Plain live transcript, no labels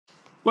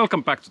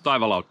Welcome back to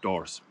Taival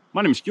Outdoors.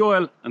 My name is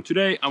Joel and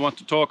today I want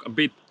to talk a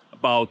bit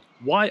about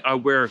why I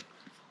wear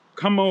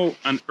camo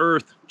and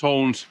earth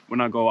tones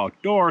when I go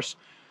outdoors,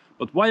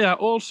 but why I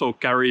also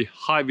carry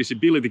high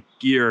visibility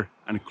gear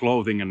and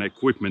clothing and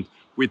equipment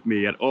with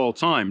me at all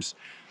times.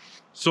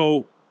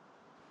 So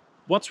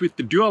what's with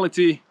the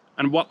duality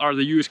and what are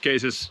the use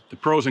cases, the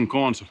pros and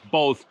cons of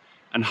both,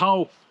 and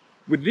how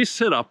with this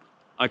setup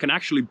I can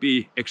actually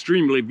be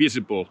extremely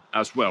visible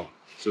as well.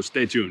 So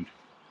stay tuned.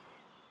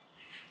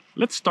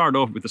 Let's start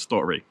off with a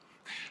story.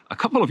 A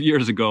couple of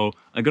years ago,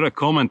 I got a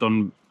comment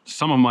on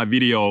some of my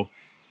video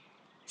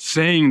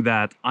saying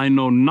that I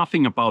know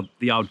nothing about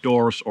the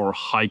outdoors or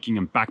hiking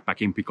and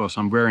backpacking because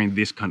I'm wearing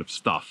this kind of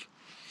stuff.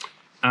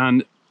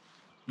 And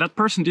that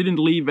person didn't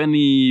leave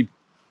any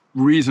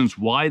reasons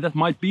why that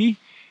might be.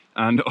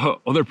 And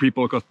other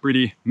people got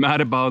pretty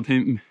mad about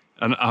him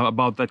and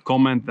about that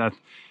comment that,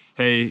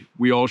 hey,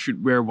 we all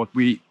should wear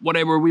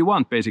whatever we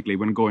want basically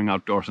when going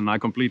outdoors, and I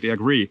completely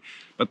agree.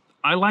 But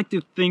I like to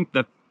think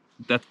that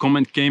that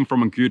comment came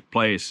from a good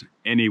place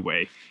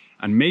anyway.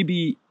 And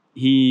maybe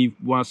he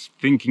was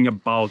thinking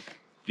about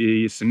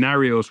the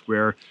scenarios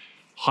where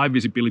high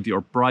visibility or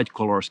bright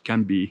colors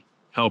can be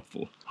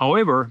helpful.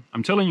 However,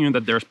 I'm telling you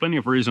that there's plenty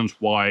of reasons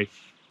why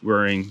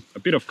wearing a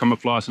bit of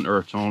camouflage and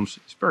earth tones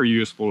is very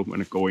useful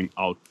when going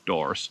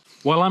outdoors.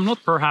 While I'm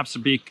not perhaps a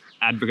big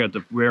advocate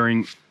of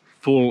wearing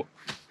full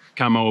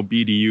camo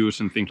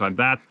BDUs and things like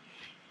that,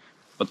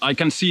 but I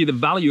can see the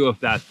value of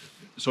that.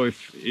 So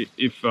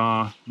if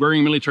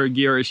wearing military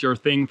gear is your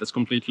thing, that's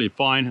completely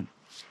fine.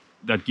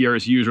 That gear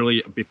is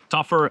usually a bit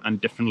tougher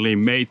and definitely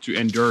made to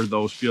endure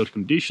those field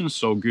conditions,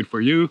 so good for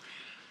you.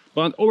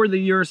 But over the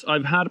years,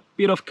 I've had a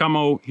bit of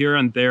camo here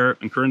and there,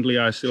 and currently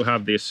I still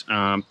have this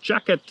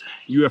jacket,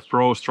 UF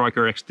Pro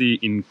Striker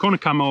XT in Con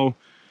Camo.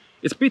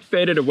 It's a bit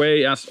faded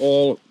away, as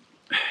all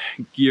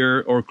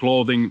gear or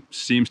clothing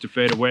seems to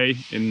fade away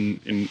in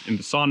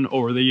the sun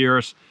over the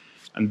years.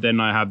 And then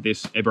I have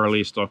this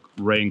Everly stock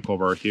rain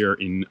cover here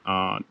in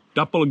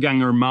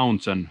Doppelganger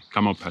Mountain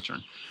camo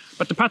pattern.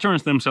 But the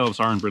patterns themselves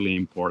aren't really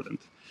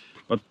important.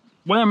 But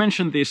why I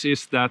mention this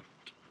is that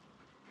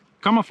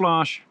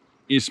camouflage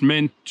is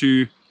meant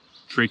to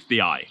trick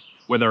the eye,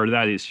 whether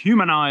that is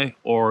human eye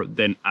or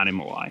then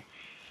animal eye.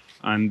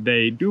 And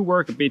they do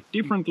work a bit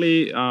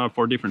differently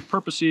for different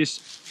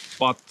purposes,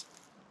 but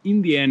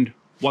in the end,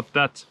 what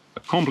that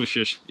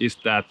accomplishes is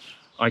that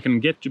I can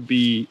get to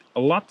be a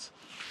lot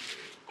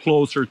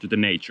closer to the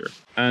nature.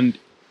 And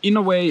in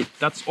a way,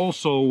 that's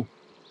also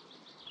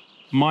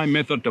my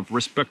method of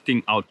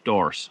respecting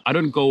outdoors. I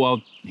don't go out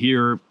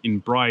here in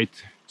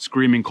bright,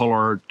 screaming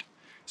colored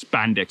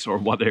spandex or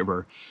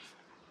whatever.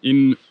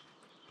 In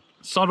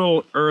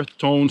subtle earth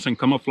tones and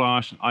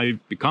camouflage, I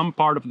become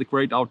part of the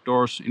great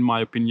outdoors, in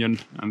my opinion,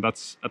 and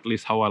that's at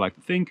least how I like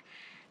to think.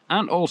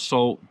 And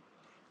also,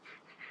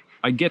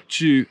 I get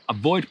to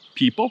avoid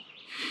people.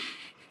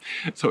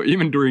 So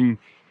even during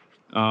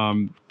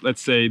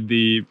let's say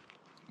the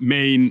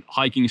main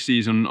hiking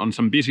season on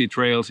some busy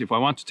trails, if I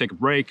want to take a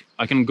break,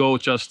 I can go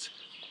just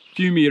a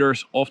few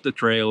meters off the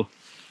trail,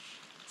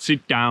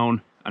 sit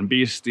down and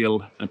be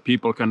still, and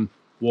people can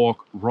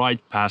walk right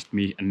past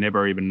me and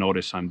never even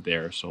notice I'm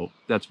there. So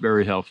that's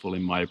very helpful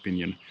in my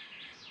opinion.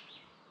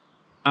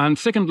 And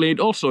secondly, it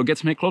also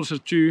gets me closer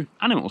to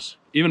animals,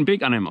 even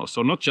big animals.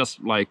 So not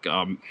just like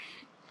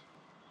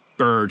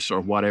birds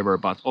or whatever,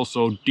 but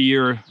also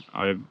deer.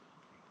 I've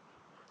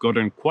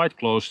gotten quite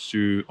close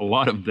to a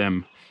lot of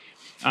them,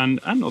 and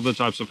other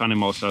types of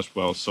animals as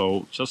well.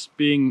 So just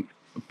being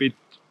a bit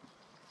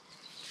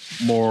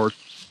more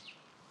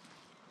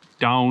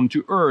down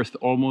to earth,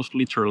 almost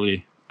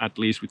literally, at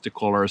least with the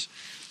colors,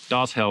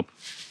 does help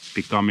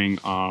becoming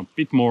a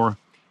bit more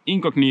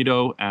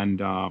incognito, and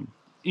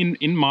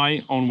in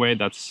my own way,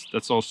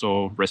 that's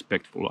also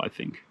respectful, I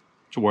think,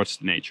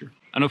 towards nature.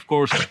 And of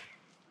course,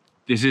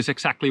 this is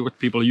exactly what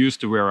people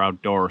used to wear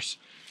outdoors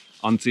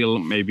until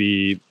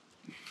maybe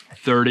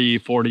 30,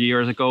 40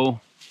 years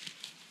ago.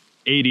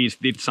 80s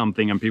did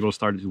something and people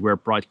started to wear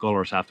bright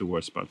colors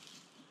afterwards. But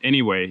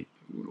anyway,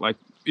 like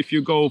if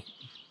you go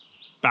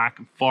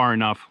back far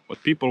enough,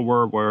 what people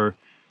were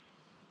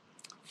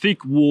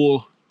thick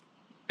wool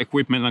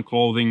equipment and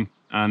clothing,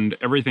 and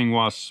everything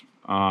was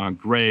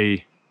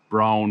gray,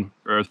 brown,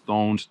 earth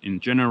tones in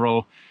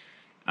general,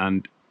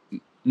 and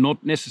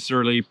not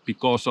necessarily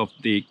because of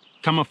the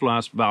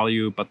camouflage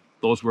value, but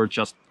those were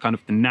just kind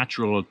of the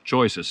natural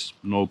choices,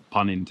 no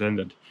pun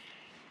intended.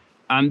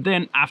 And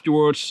then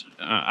afterwards,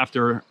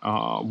 after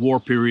war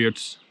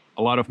periods,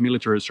 a lot of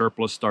military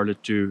surplus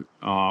started to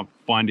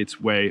find its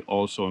way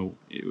also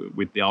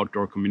with the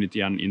outdoor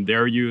community and in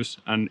their use.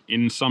 And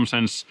in some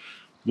sense,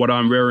 what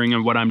I'm wearing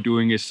and what I'm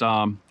doing is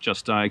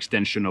just an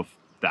extension of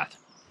that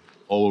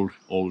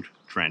old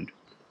trend.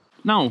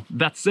 Now,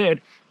 that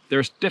said,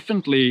 there's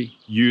definitely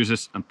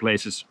uses and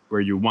places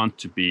where you want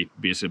to be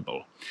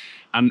visible.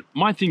 And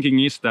my thinking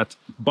is that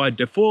by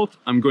default,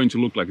 I'm going to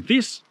look like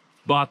this,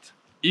 but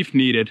if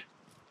needed,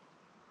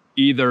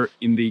 either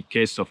in the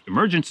case of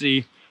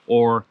emergency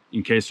or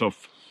in case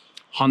of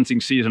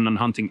hunting season and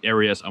hunting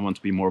areas, I want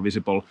to be more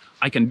visible.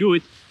 I can do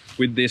it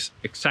with this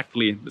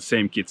exactly the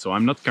same kit, so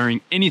I'm not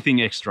carrying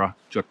anything extra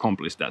to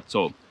accomplish that.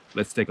 So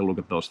let's take a look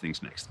at those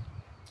things next.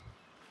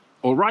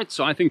 All right,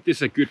 so I think this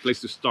is a good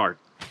place to start.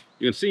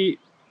 You can see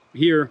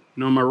here,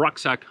 now my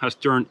rucksack has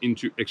turned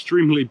into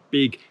extremely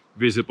big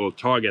visible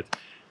target.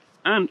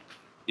 And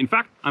in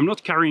fact, I'm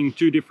not carrying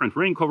two different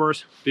rain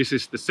covers. This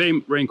is the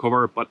same rain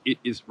cover, but it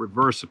is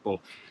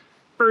reversible.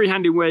 Very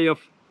handy way of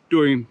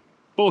doing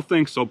both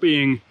things, so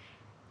being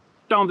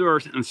down to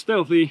earth and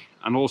stealthy,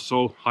 and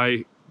also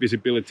high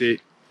visibility,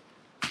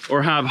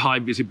 or have high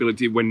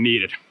visibility when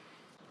needed.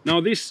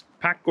 Now this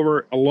pack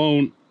cover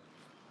alone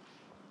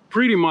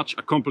pretty much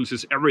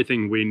accomplishes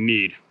everything we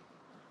need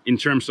in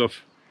terms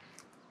of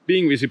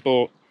being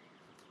visible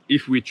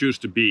if we choose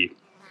to be.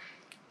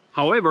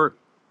 However,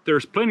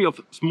 there's plenty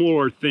of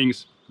smaller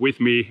things with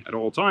me at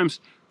all times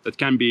that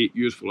can be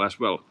useful as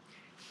well.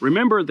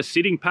 Remember the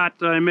sitting pad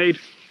that I made?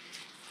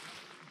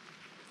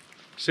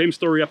 Same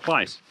story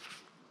applies.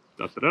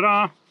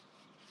 Da-da-da-da.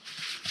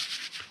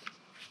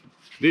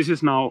 This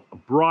is now a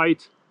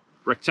bright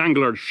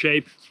rectangular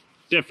shape,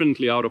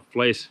 definitely out of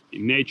place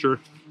in nature.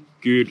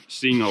 Good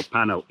signal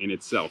panel in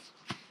itself.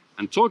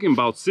 And talking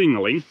about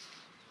signaling,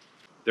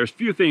 there's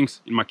few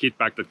things in my kit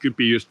bag that could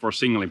be used for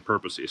signaling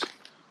purposes.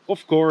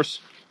 Of course,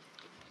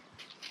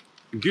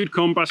 a good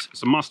compass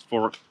is a must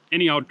for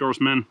any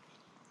outdoorsman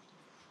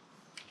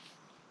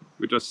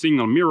with a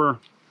single mirror.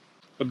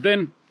 But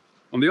then,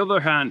 on the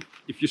other hand,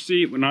 if you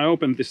see when I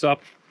open this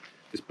up,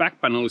 this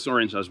back panel is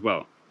orange as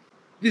well.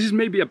 This is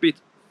maybe a bit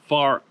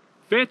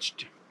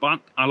far-fetched, but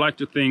I like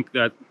to think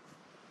that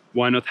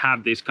why not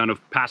have this kind of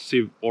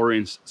passive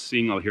orange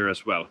signal here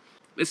as well.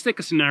 Let's take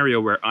a scenario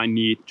where I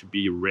need to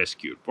be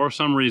rescued for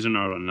some reason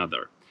or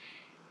another.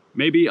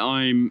 Maybe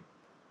I'm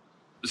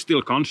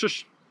still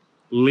conscious,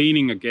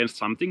 leaning against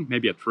something,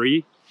 maybe a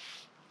tree.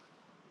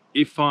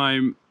 If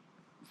I'm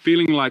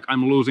feeling like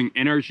I'm losing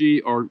energy,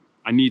 or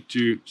I need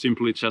to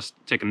simply just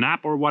take a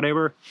nap or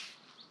whatever,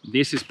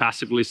 this is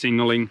passively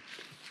signaling.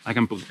 I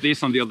can put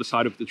this on the other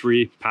side of the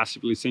tree,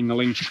 passively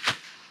signaling,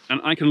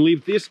 and I can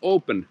leave this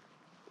open.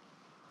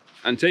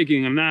 And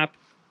taking a nap,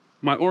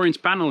 my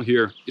orange panel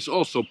here is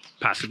also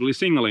passively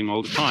signaling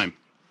all the time.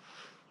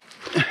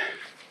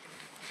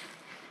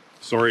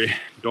 Sorry,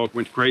 dog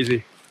went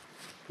crazy.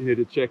 He had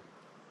to check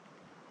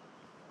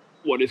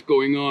what is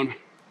going on.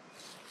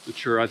 Not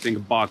sure, I think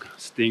a bug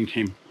stinged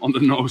him on the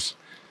nose.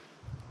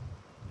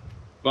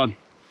 But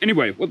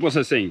anyway, what was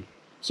I saying?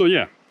 So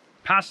yeah,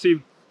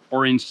 passive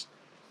orange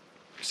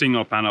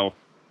signal panel.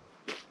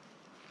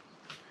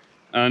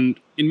 And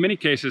in many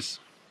cases,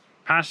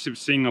 passive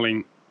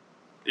signaling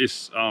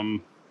is a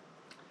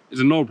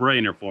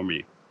no-brainer for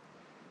me.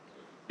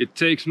 It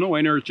takes no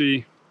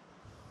energy.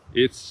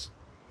 It's,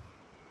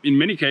 in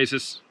many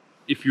cases,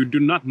 if you do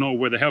not know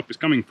where the help is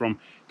coming from,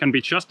 can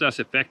be just as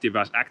effective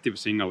as active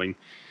signaling.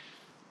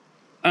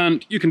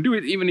 And you can do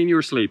it even in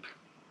your sleep.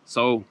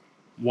 So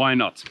why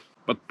not?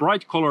 But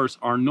bright colors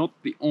are not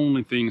the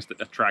only things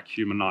that attract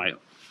human eye.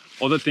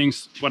 Other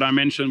things, what I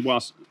mentioned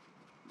was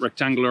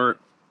rectangular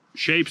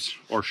shapes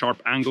or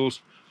sharp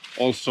angles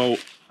also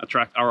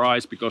attract our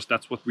eyes, because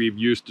that's what we've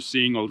used to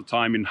seeing all the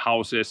time in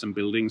houses and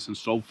buildings and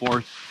so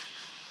forth.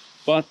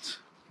 But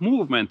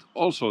movement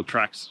also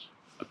attracts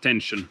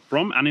attention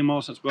from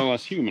animals as well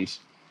as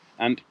humans.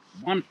 And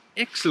one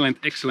excellent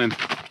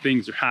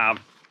thing to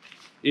have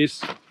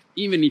is,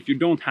 even if you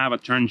don't have a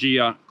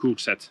Trangia cook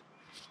set,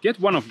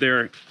 get one of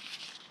their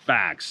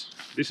bags.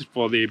 This is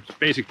for the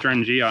basic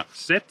Trangia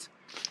set.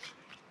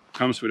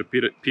 Comes with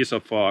a piece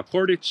of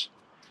cordage.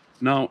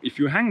 Now, if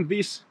you hang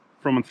this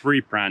from a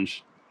tree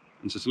branch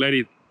and just let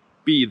it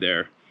be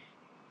there,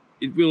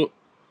 it will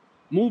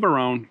move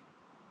around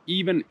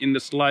even in the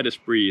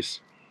slightest breeze.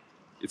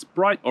 It's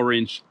bright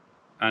orange,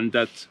 and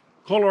that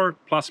color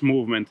plus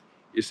movement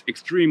is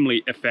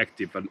extremely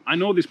effective. And I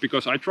know this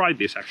because I tried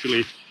this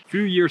actually a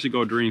few years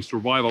ago during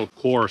survival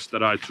course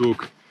that I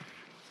took.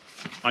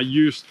 I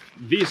used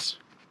this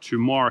to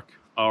mark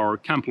our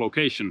camp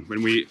location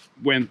when we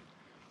went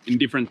in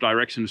different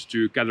directions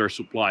to gather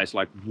supplies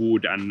like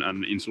wood and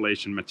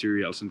insulation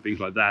materials and things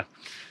like that.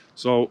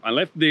 So I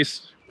left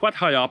this quite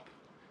high up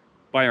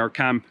by our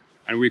camp,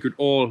 and we could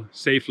all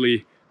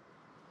safely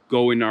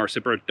go in our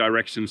separate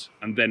directions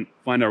and then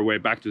find our way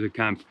back to the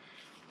camp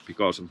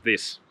because of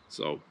this.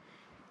 So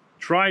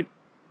tried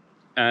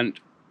and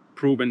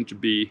proven to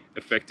be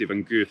effective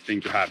and good thing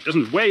to have.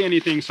 Doesn't weigh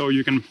anything, so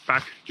you can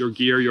pack your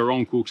gear, your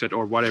own cook set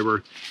or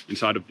whatever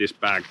inside of this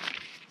bag.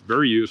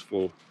 Very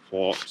useful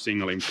for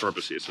signaling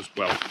purposes as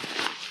well.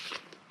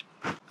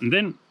 And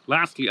then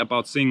lastly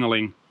about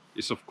signaling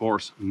is of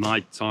course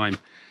nighttime.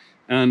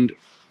 And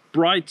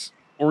bright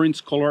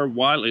orange color,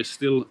 while it's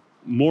still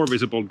more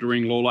visible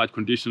during low light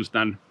conditions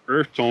than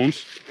earth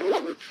tones,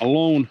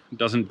 alone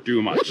doesn't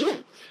do much.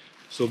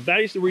 So that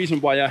is the reason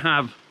why I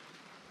have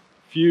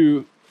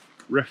few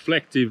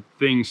reflective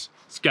things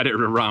scattered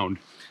around.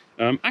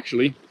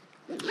 Actually,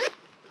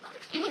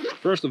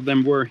 first of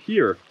them were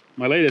here.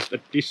 My latest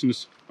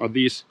additions are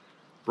these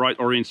bright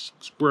orange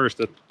squares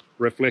that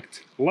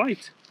reflect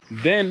light.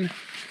 Then,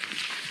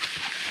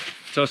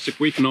 just a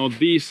quick note,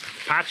 these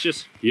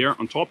patches here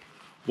on top,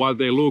 while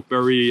they look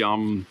very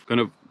kind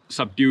of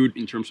subdued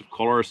in terms of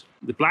colors,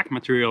 the black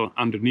material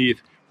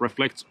underneath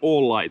reflects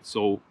all light,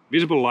 so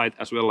visible light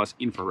as well as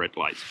infrared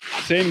light.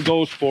 Same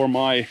goes for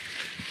my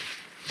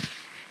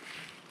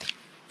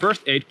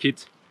first aid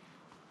kit.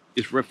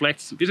 It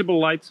reflects visible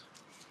light,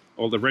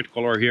 all the red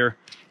color here,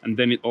 and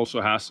then it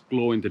also has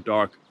glow in the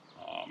dark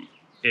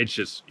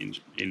edges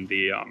in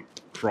the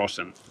cross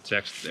and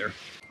text there.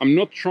 I'm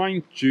not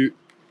trying to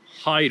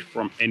hide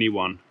from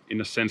anyone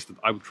in a sense that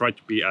I would try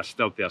to be as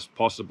stealthy as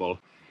possible,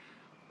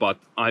 but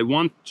I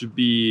want to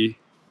be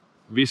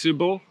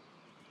visible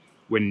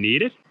when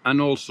needed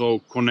and also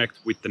connect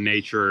with the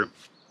nature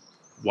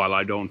while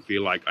I don't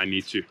feel like I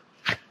need to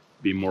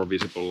be more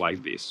visible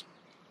like this.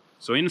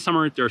 So in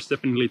summer, there's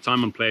definitely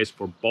time and place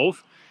for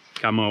both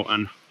camo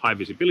and high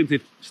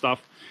visibility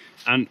stuff,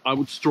 and I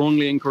would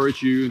strongly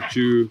encourage you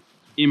to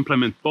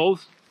implement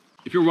both.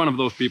 If you're one of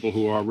those people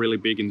who are really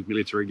big in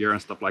military gear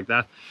and stuff like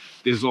that,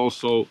 this is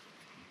also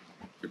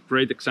a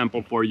great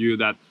example for you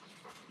that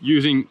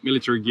using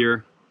military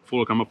gear,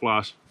 full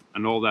camouflage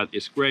and all that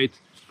is great,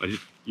 but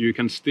you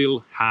can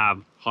still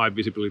have high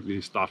visibility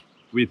stuff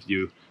with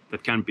you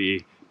that can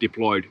be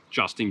deployed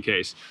just in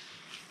case.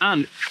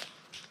 And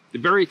the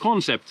very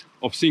concept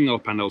of single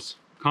panels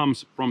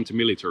comes from the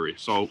military,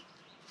 so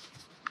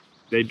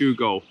they do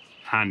go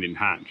hand in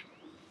hand.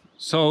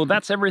 So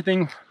that's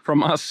everything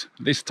from us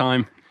this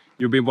time.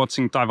 You'll be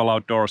watching Taival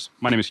Outdoors.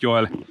 My name is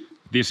Joel.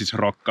 This is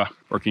Rokka,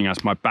 working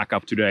as my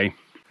backup today.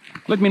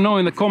 Let me know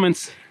in the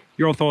comments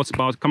your thoughts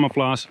about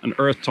camouflage and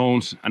earth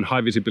tones and high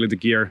visibility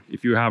gear.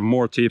 If you have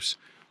more tips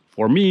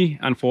for me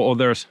and for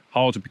others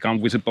how to become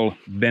visible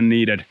when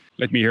needed,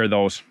 let me hear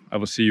those. I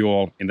will see you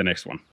all in the next one.